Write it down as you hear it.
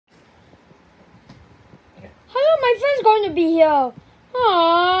my friend's going to be here.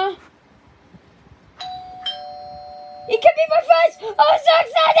 Aww. It can be my friends. Oh, I'm so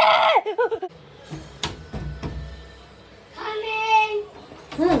excited. Coming.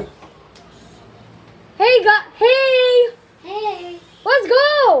 Hey, hey. Hey. Let's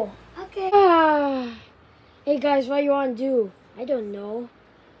go. Okay. Hey guys, what you want to do? I don't know.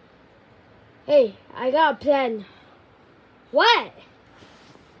 Hey, I got a plan. What?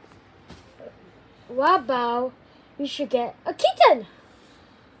 What about we should get a kitten?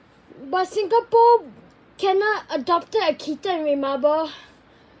 But Singapore cannot adopt a kitten, remember?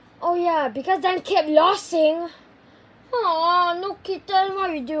 Oh yeah, because then kept losing. Oh, no kitten.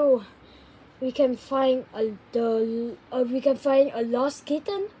 What we do? We can find a lost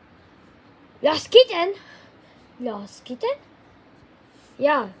kitten. Lost kitten? Lost kitten?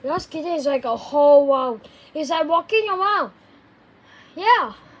 Yeah, lost kitten is like a whole world. It's like walking around.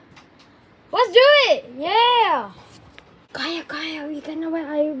 Yeah. Let's do it. Yeah. Kaya, we can know where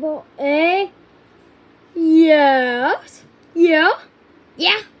I will. Eh? Yes. Yeah.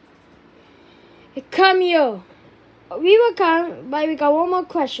 Yeah. Come here. We will come, but we got one more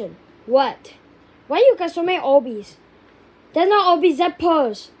question. What? Why you got so many Orbeez? They're not Orbeez, they're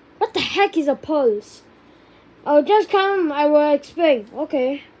pearls. What the heck is a pearls? Oh, just come, I will explain.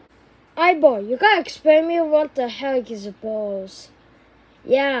 Okay. Eyeball, you gotta explain me what the heck is a pearls.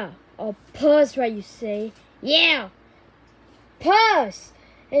 Yeah, or pearls, what you say. Yeah. Pearls.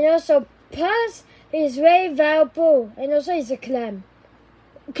 And also, pearls is very valuable. And also, it's a clam.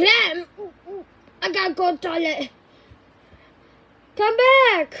 Clam? I gotta go to the toilet. Come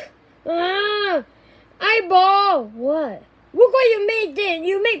back. Eyeball. What? Look what you made then.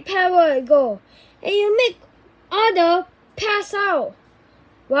 You make power go. And you make other pass out.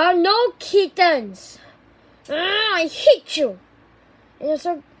 Well, no kittens. I hate you. And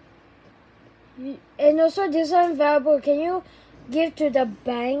also this one valuable. Can you give to the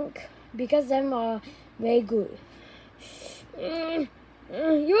bank? Because them are very good. You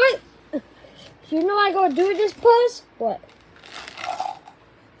know I gotta do this purse? What?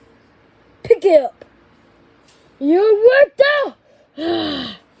 Pick it up. You worked out.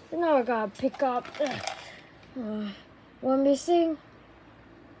 Now I gotta pick up. One missing.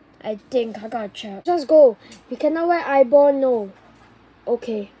 I think I gotta check. Let's go. We cannot wear eyeball. No.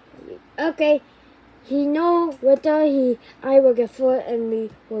 Okay. Okay. He know whether I will get food and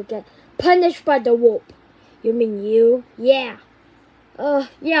we will get punished by the wolf. You mean you? Yeah.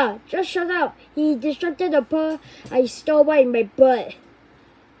 Yeah. Just shut up. He distracted the pearl. I stole one in my butt.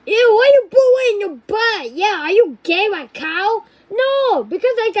 Ew, why you put one in your butt? Yeah, are you gay like cow? No,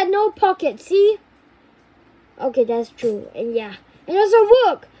 because I got no pocket, see? Okay, that's true. And yeah. And also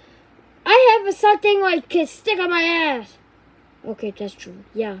look, I have something like can stick on my ass. Okay, that's true.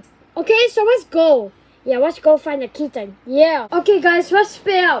 Yeah. Okay, so let's go. Yeah, let's go find the kitten. Yeah. Okay guys, let's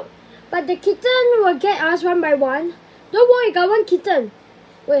split out. But the kitten will get us one by one. Don't worry, got one kitten.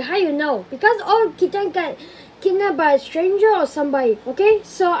 Wait, how you know? Because all kitten get kidnapped by a stranger or somebody, okay?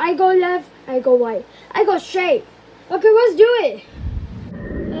 So I go left, I go right. I go straight. Okay, let's do it.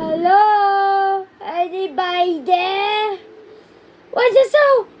 Hello? Anybody there? What's the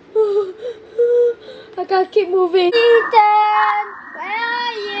sound? I gotta keep moving. Ethan, where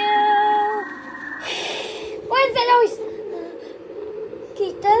are you? What's that noise?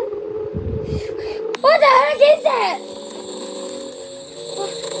 Keaton? What the heck is that?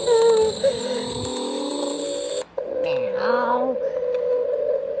 Meow.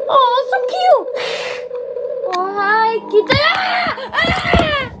 Oh, so cute. Oh, hi, Keaton.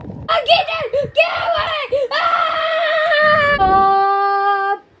 Oh, Keaton, get away.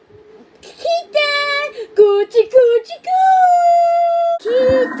 Oh, Keaton. Gucci, Gucci, Gucci.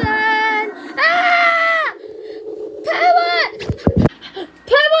 Keaton. Pivot.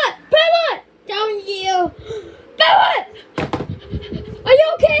 Pivot. Down you. Pivot. Are you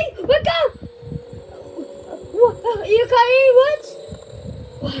okay? Wake up. You carrying what?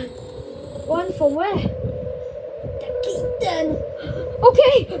 One from where? The kitten.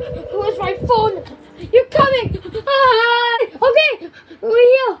 Okay, where's my phone? You're coming. Okay, we're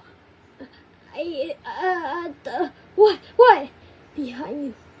here. What? Behind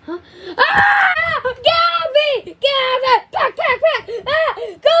you, huh? Get off me! Get off me! Pack!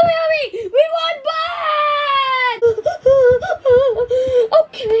 Come with me! We want blood!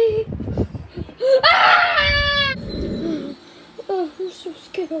 Okay. Oh, I'm so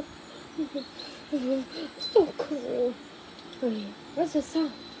scared. So cool. Wait, what's the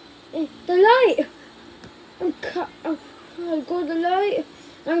sound? Hey, the light! I'll go the light.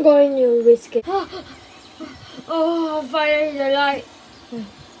 I'm going to risk it. Oh, finally the light.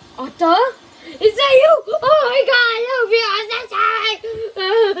 Otter? Is that you? Oh my god, I love you.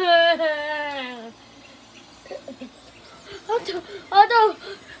 Otto, Otto,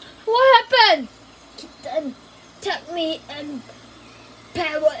 what happened? Kitten, tuck me and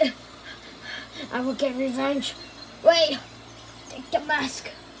power. I will get revenge. Wait, take the mask.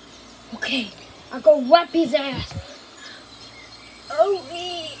 Okay, I'll go whap his ass. Oh,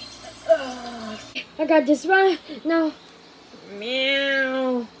 me. I got this one. No.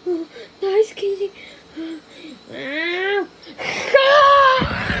 Meow. Nice kitty. Meow.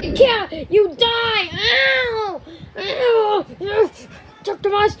 Yeah, you die. Ow. Ow. Chuck the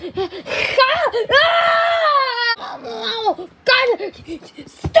mouse. Oh, God.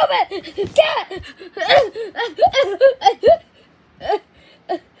 Stupid. Get.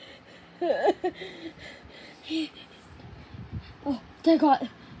 Oh, thank God.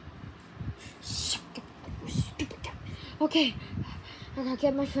 Stupid cat. Okay, I gotta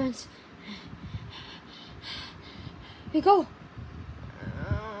get my friends. Here we go.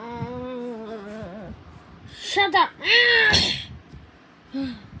 Shut up.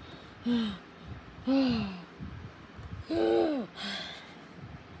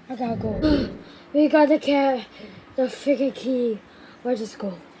 I gotta go. We gotta get the freaking key. Let's just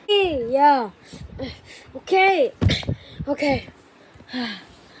go. Yeah. Okay. Okay.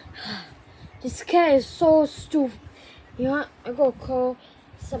 This cat is so stupid. You know what? I gotta call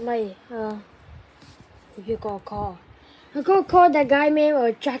somebody. Who you gotta call? I gotta call that guy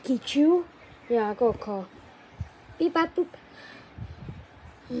named Jackie Chu. Yeah, I gotta call. Beep bop boop.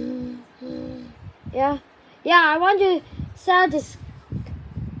 Yeah. Yeah, I want to sell this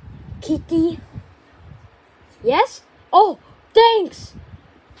kitty. Yes? Oh, thanks.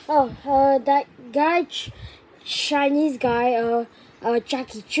 Oh, that guy, Chinese guy,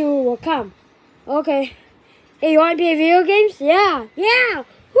 Jackie Chu will come. Okay. Hey, you want to play video games? Yeah. Yeah.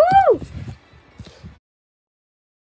 Woo!